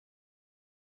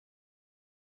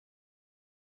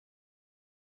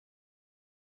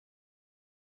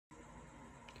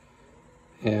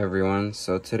Hey everyone,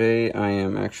 so today I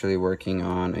am actually working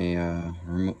on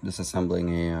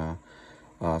disassembling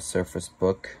a Surface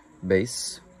Book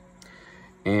base,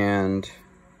 and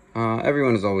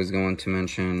everyone is always going to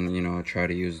mention, try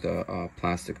to use the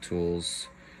plastic tools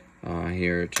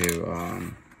here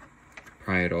to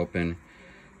pry it open,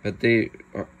 but they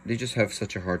just have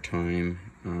such a hard time.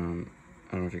 I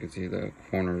don't know if you can see the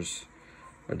corners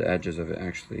or the edges of it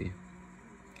actually.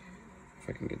 If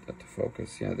I can get that to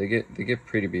focus. Yeah, they get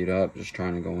pretty beat up just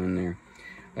trying to go in there.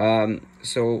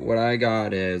 So what I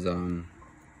got is so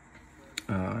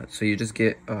you just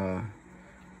get a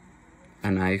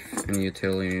knife, a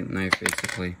utility knife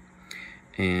basically,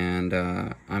 and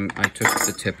I took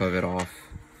the tip of it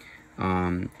off.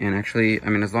 And actually, I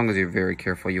mean, as long as you're very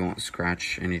careful, you won't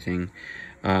scratch anything.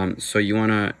 So you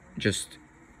wanna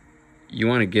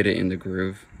get it in the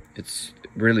groove. It's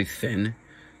really thin,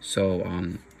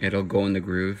 so it'll go in the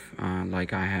groove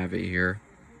like I have it here.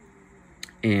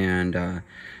 And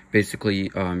basically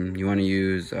you want to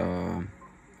use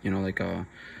like a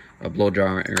blow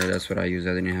dryer. That's what I use.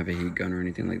 I didn't have a heat gun or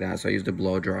anything like that, so I used a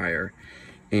blow dryer.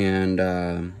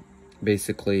 And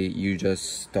basically you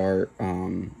just start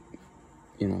applying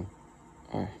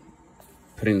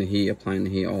the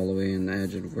heat all the way in the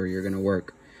edge of where you're gonna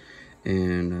work.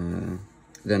 And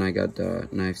then I got the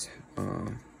knife's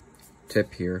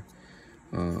tip here,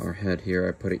 or head here.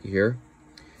 I put it here,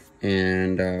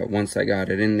 and once I got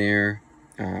it in there,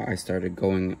 I started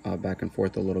going back and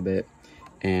forth a little bit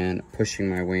and pushing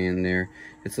my way in there.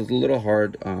 It's a little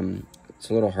hard. It's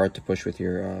a little hard to push with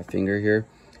your finger here,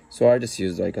 so I just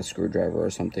used like a screwdriver or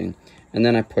something, and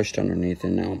then I pushed underneath,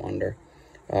 and now I'm under.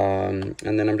 And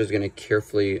then I'm just gonna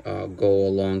carefully go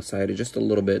alongside it just a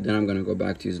little bit. Then I'm gonna go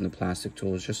back to using the plastic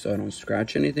tools just so I don't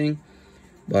scratch anything.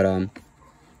 But I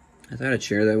thought I'd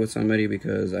share that with somebody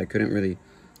because I couldn't really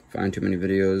find too many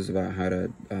videos about how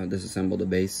to disassemble the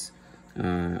base.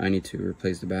 I need to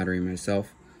replace the battery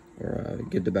myself, or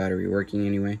get the battery working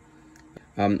anyway.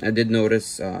 I did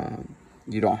notice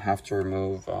you don't have to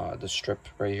remove the strip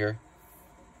right here.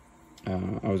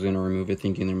 I was going to remove it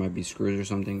thinking there might be screws or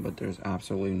something, but there's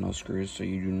absolutely no screws, so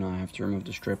you do not have to remove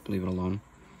the strip. Leave it alone.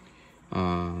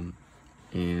 And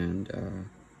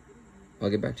I'll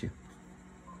get back to you.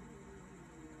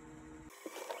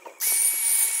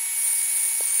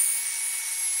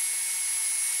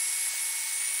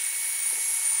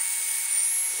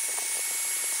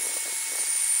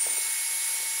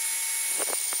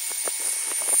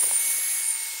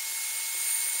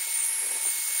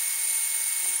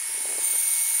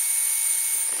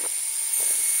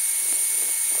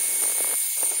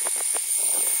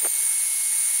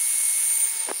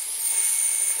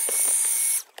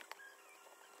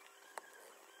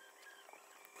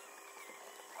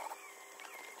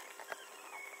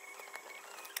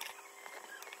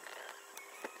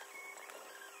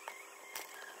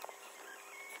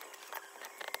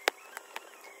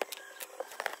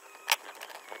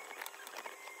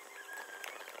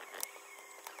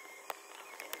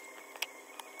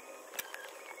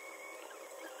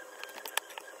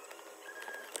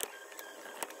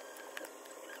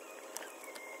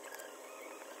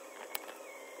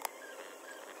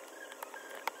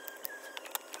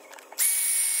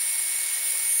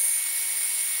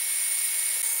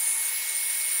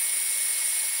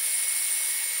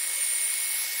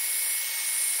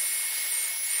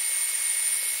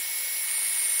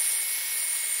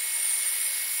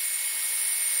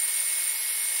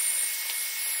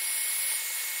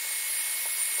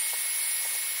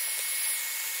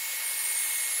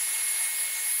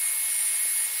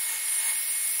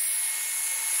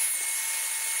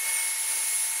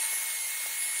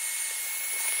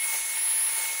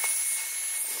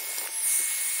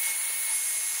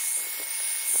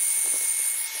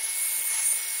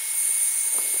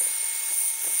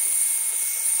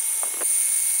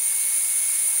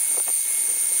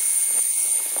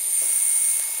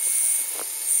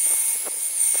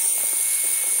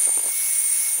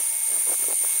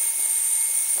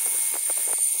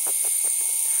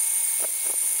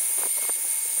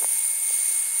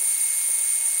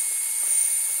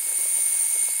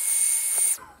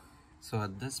 So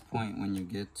at this point, when you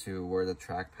get to where the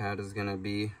trackpad is gonna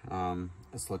be,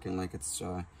 it's looking like it's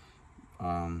got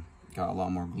a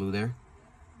lot more glue there.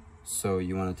 So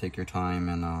you want to take your time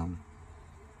and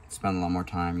spend a lot more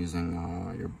time using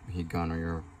your heat gun or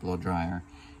your blow dryer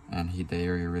and heat the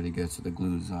area really good so the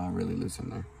glue's really loose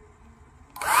in there.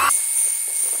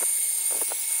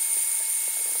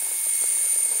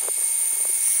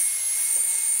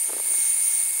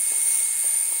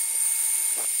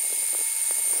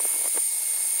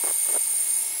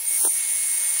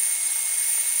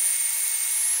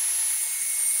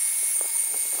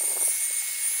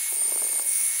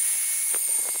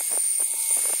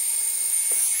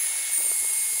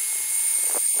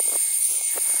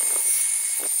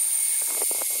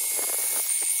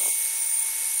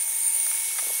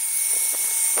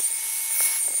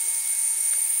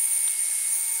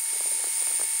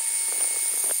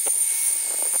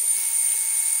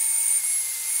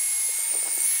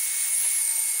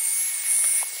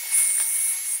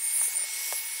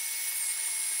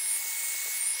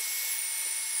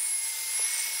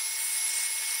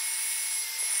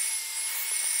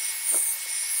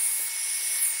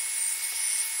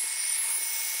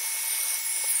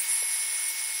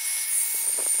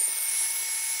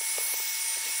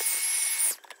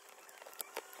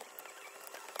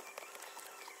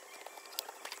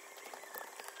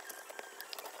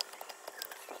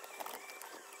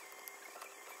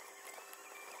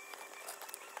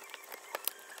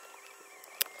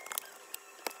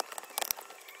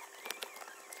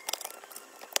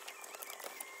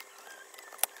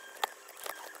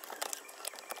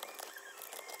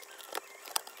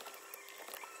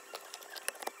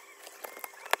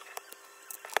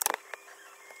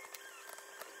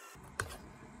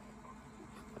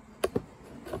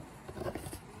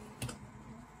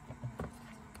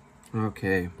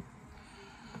 Okay,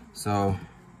 so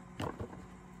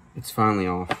it's finally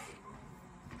off.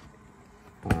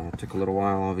 It took a little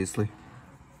while, obviously.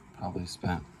 Probably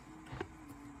spent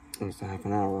almost a half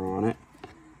an hour on it,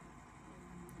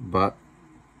 but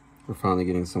we're finally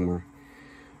getting somewhere.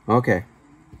 Okay,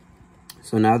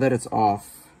 so now that it's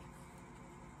off,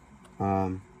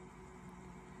 you're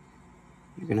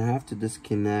gonna have to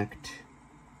disconnect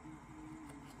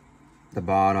the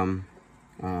bottom.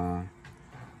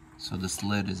 So this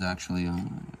lid is actually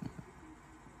on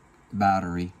the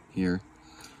battery here.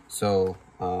 So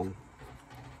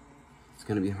it's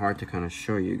gonna be hard to kind of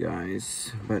show you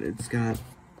guys, but it just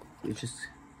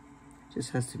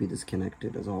has to be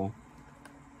disconnected is all.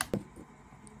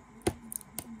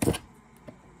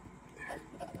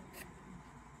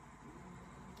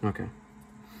 Okay.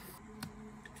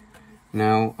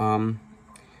 Now I'm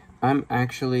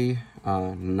actually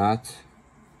not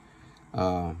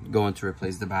going to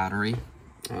replace the battery.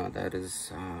 That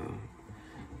is,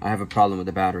 I have a problem with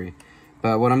the battery.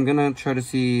 But what I'm gonna try to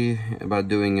see about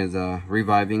doing is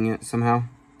reviving it somehow.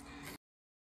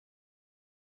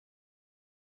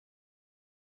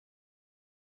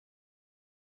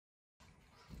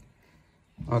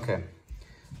 Okay,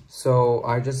 so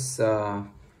I just got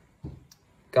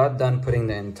done putting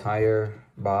the entire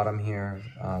bottom here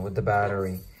with the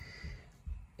battery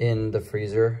in the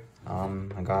freezer.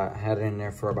 I had it in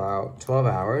there for about 12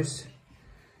 hours.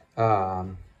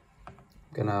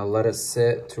 Gonna let it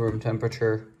sit to room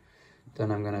temperature.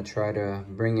 Then I'm gonna try to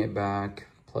bring it back,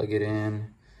 plug it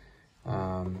in,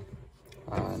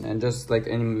 and just like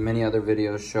many other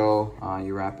videos show,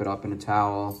 you wrap it up in a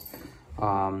towel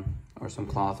or some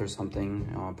cloth or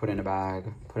something, put it in a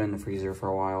bag, put it in the freezer for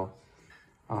a while.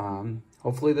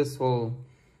 Hopefully this will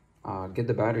get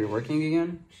the battery working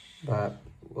again, but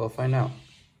we'll find out.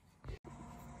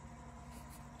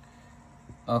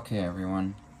 Okay,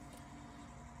 everyone.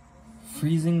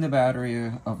 Freezing the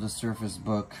battery of the Surface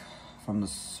Book from the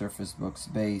Surface Book's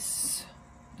base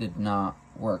did not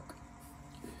work.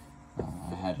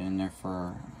 I had it in there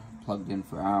plugged in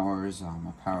for hours. I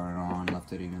powered it on,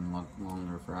 left it even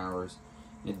longer for hours.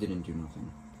 It didn't do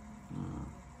nothing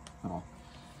at all.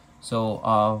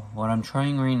 So what I'm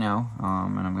trying right now,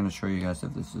 and I'm going to show you guys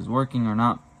if this is working or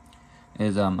not,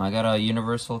 is I got a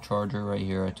universal charger right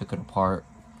here. I took it apart.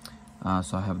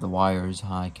 So I have the wires.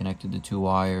 I connected the two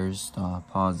wires, the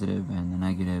positive and the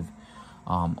negative,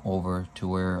 over to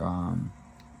where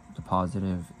the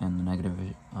positive and the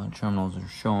negative terminals are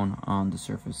shown on the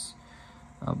Surface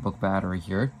Book battery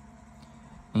here.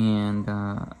 And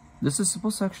this is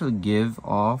supposed to actually give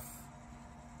off,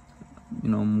 you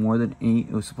know, more than 8.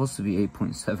 It was supposed to be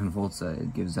 8.7 volts that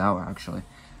it gives out actually,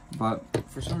 but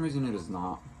for some reason it is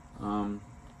not.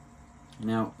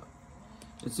 Now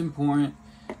it's important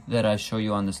that I show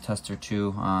you on this tester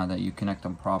too, that you connect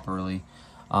them properly,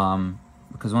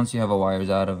 because once you have a wires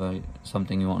out of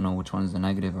something, you won't know which one is the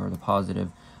negative or the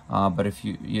positive. But if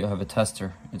you have a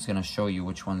tester, it's going to show you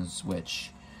which one is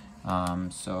which.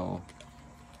 So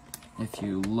if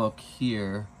you look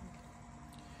here,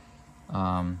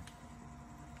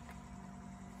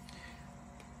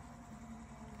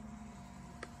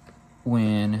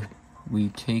 when we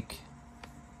take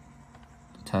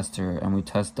tester and we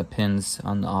test the pins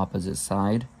on the opposite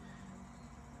side,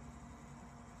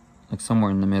 like somewhere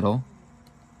in the middle,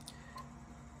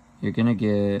 you're gonna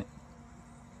get,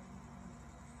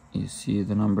 you see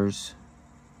the numbers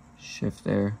shift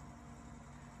there.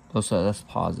 That's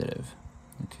positive.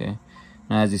 Okay,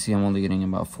 now as you see, I'm only getting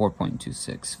about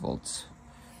 4.26 volts.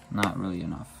 Not really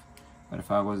enough. But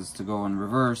if I was to go in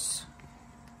reverse,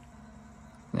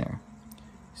 there,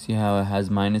 see how it has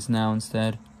minus now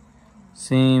instead?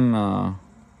 Same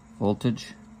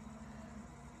voltage,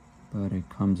 but it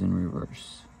comes in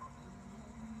reverse.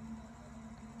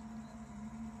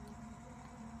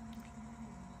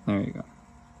 There you go.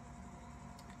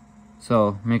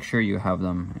 So make sure you have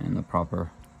them in the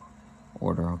proper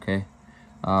order, okay?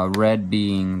 Red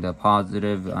being the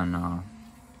positive, and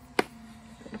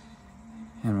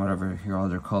whatever your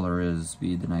other color is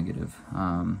be the negative.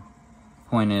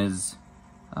 Point is,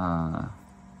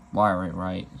 wire it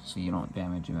right so you don't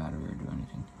damage your battery or do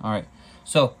anything. Alright,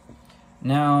 so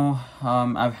now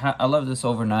I left this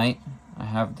overnight. I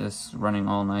have this running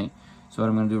all night. So what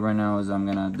I'm going to do right now is I'm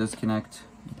going to disconnect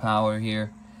the power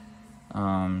here.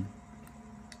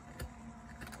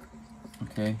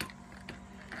 Okay.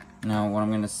 Now what I'm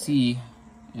going to see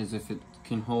is if it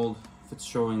can hold, if it's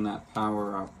showing that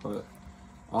power output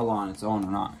all on its own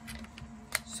or not.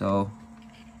 So,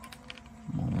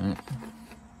 moment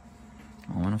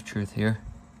of truth here.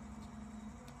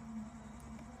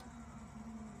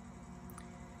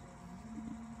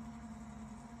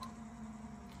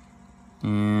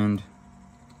 And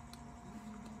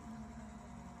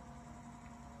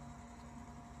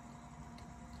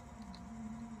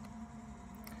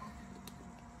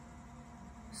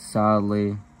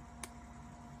sadly,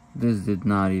 this did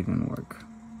not even work.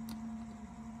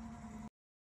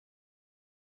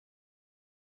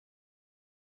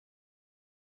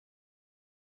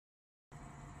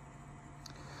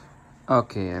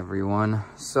 Okay, everyone,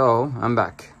 so I'm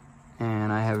back,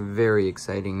 and I have very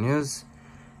exciting news.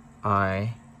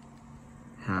 I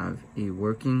have a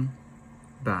working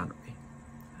battery.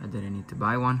 I didn't need to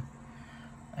buy one,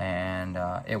 and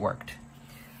it worked.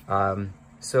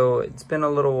 So it's been a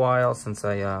little while since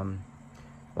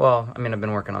well, I mean, I've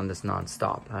been working on this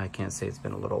non-stop. I can't say it's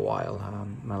been a little while.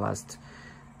 My last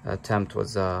attempt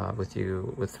was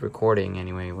with recording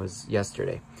anyway, was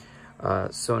yesterday.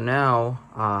 So now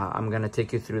I'm gonna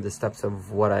take you through the steps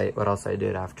of what else I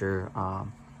did after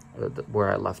where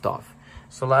I left off.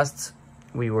 So last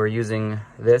we were using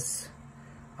this.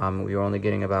 We were only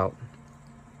getting about,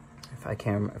 if I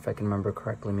can remember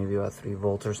correctly, maybe about 3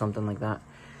 volts or something like that.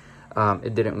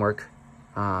 It didn't work.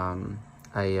 I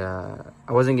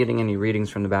wasn't getting any readings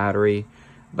from the battery,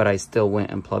 but I still went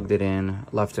and plugged it in,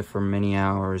 left it for many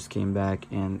hours, came back,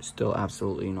 and still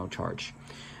absolutely no charge.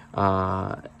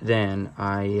 Then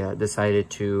I decided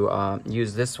to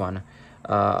use this one.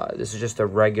 This is just a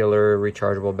regular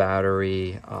rechargeable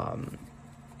battery,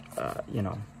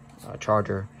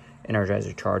 charger,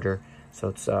 energizer charger. So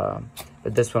it's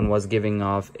but this one was giving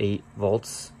off 8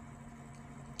 volts,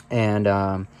 and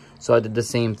so I did the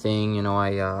same thing. You know,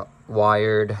 I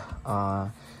wired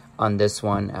on this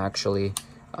one. Actually,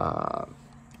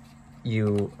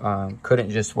 you couldn't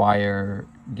just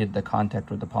get the contact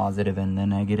with the positive and the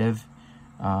negative.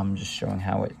 Just showing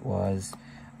how it was.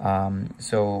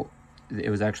 So it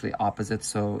was actually opposite.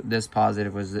 So this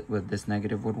positive was with this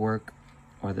negative would work,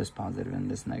 or this positive and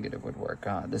this negative would work.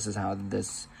 This is how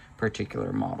this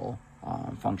particular model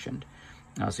functioned.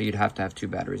 So you'd have to have 2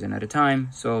 batteries in at a time.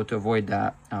 So to avoid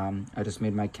that, I just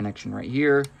made my connection right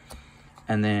here,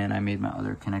 and then I made my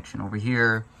other connection over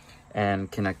here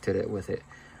and connected it with it.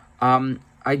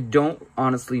 I don't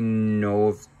honestly know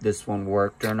if this one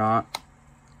worked or not.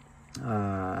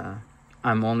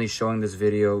 I'm only showing this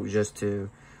video just to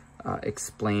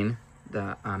explain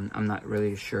that I'm not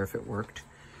really sure if it worked.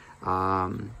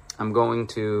 I'm going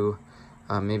to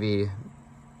maybe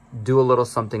do a little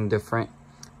something different,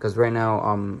 because right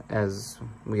now, as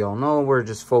we all know, we're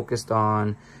just focused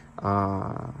on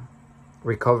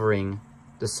recovering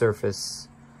the surface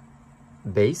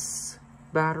base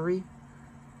battery.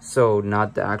 So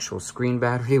not the actual screen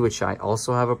battery, which I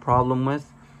also have a problem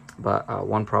with, but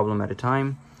one problem at a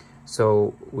time.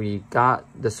 So we got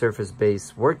the surface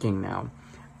base working now.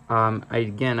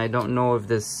 Again, I don't know if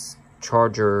this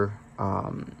charger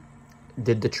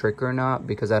did the trick or not,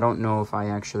 because I don't know if I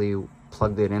actually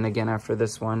plugged it in again after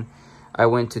this one. I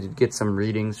went to get some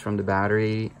readings from the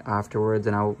battery afterwards,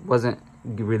 and I wasn't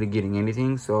really getting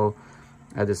anything. So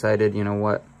I decided, you know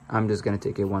what, I'm just going to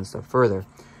take it one step further.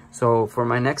 So for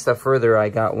my next step further, I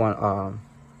got one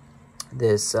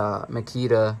this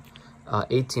Makita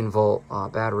 18 volt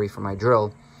battery for my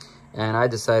drill, and I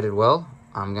decided, well,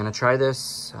 I'm gonna try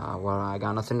this. Well, I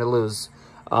got nothing to lose.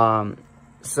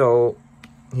 So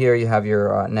here you have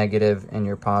your negative and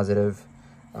your positive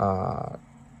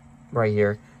right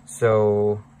here.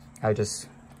 So I just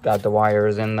got the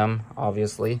wires in them,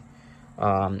 obviously,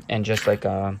 and just like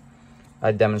I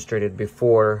demonstrated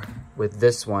before with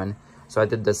this one. So I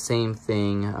did the same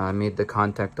thing. I made the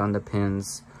contact on the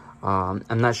pins. I'm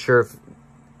not sure if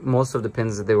most of the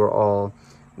pins, they were all,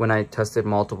 when I tested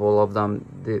multiple of them,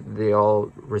 they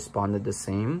all responded the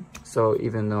same. So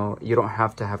even though you don't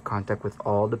have to have contact with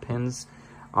all the pins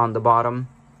on the bottom.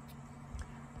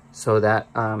 So that,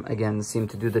 again, seemed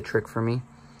to do the trick for me.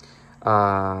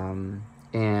 So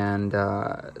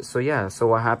yeah, so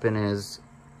what happened is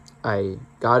I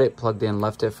got it plugged in,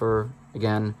 left it for,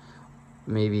 again,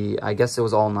 maybe, I guess it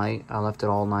was all night. I left it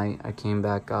all night. I came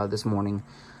back this morning,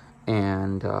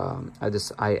 and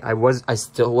I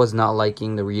still was not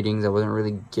liking the readings. I wasn't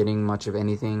really getting much of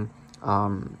anything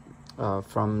from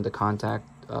the contact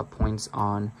points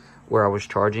on where I was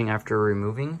charging after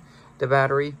removing the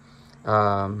battery.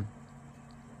 And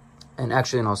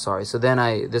actually, no, sorry. So then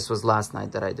this was last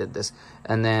night that I did this,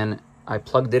 and then I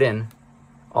plugged it in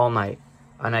all night,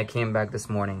 and I came back this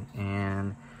morning,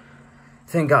 and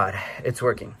thank God it's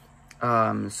working.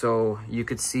 So you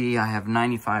could see I have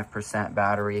 95%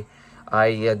 battery.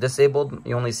 I disabled,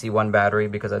 you only see one battery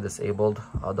because I disabled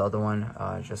the other one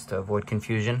just to avoid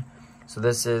confusion. So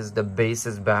this is the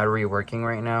base's battery working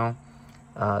right now.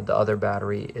 The other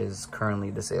battery is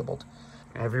currently disabled.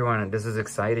 Everyone, this is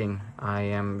exciting. I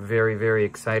am very, very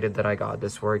excited that I got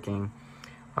this working.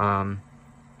 You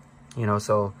know,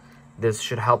 so this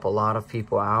should help a lot of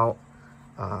people out.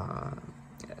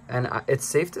 And it's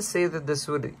safe to say that this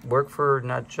would work for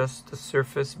not just the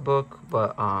Surface Book,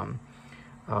 but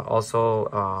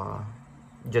also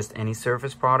just any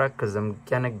Surface product, because I'm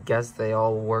gonna guess they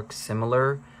all work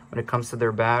similar when it comes to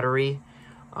their battery.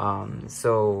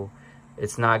 So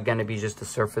it's not gonna be just a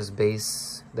Surface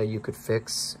base that you could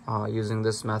fix using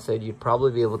this method. You'd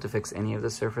probably be able to fix any of the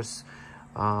Surface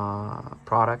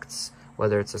products,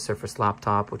 whether it's a Surface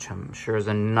laptop, which I'm sure is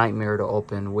a nightmare to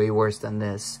open, way worse than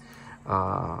this,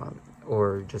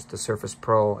 or just a Surface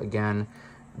Pro. Again,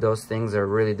 those things are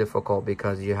really difficult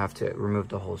because you have to remove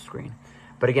the whole screen.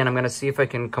 But again, I'm going to see if I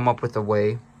can come up with a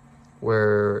way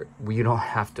where you don't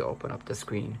have to open up the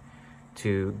screen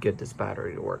to get this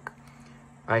battery to work.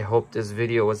 I hope this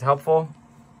video was helpful.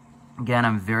 Again,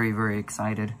 I'm very, very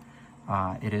excited.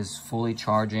 It is fully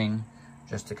charging.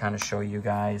 Just to kind of show you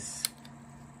guys,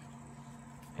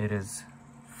 it is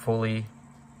fully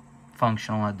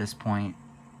functional at this point.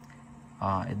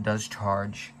 It does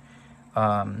charge.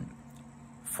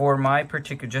 For my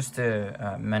particular, just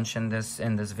to mention this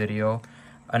in this video,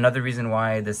 another reason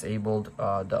why I disabled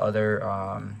the other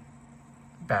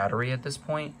battery at this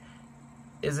point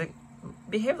is it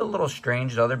behaved a little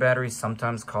strange. The other batteries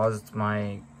sometimes caused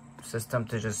my system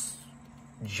to just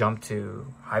jump to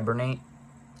hibernate.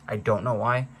 I don't know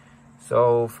why.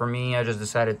 So for me, I just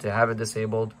decided to have it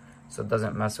disabled so it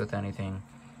doesn't mess with anything.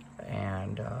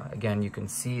 And again, you can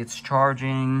see it's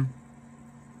charging.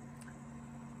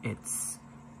 It's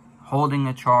holding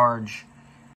a charge.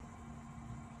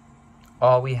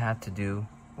 All we had to do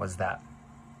was that.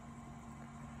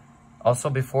 Also,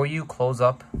 before you close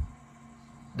up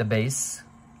the base,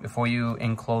 before you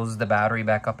enclose the battery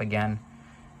back up again,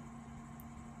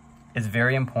 it's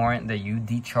very important that you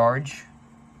decharge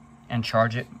and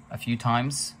charge it a few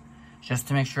times just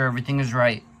to make sure everything is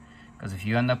right. Because if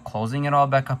you end up closing it all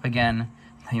back up again,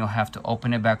 then you'll have to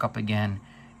open it back up again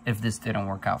if this didn't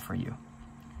work out for you.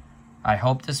 I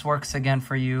hope this works again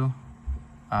for you.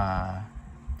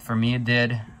 For me, it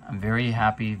did. I'm very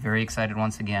happy, very excited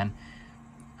once again.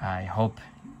 I hope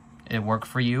it worked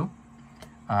for you.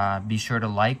 Be sure to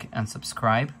like and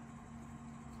subscribe.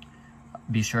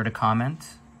 Be sure to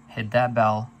comment, hit that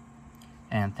bell,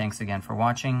 and thanks again for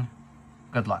watching.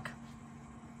 Good luck.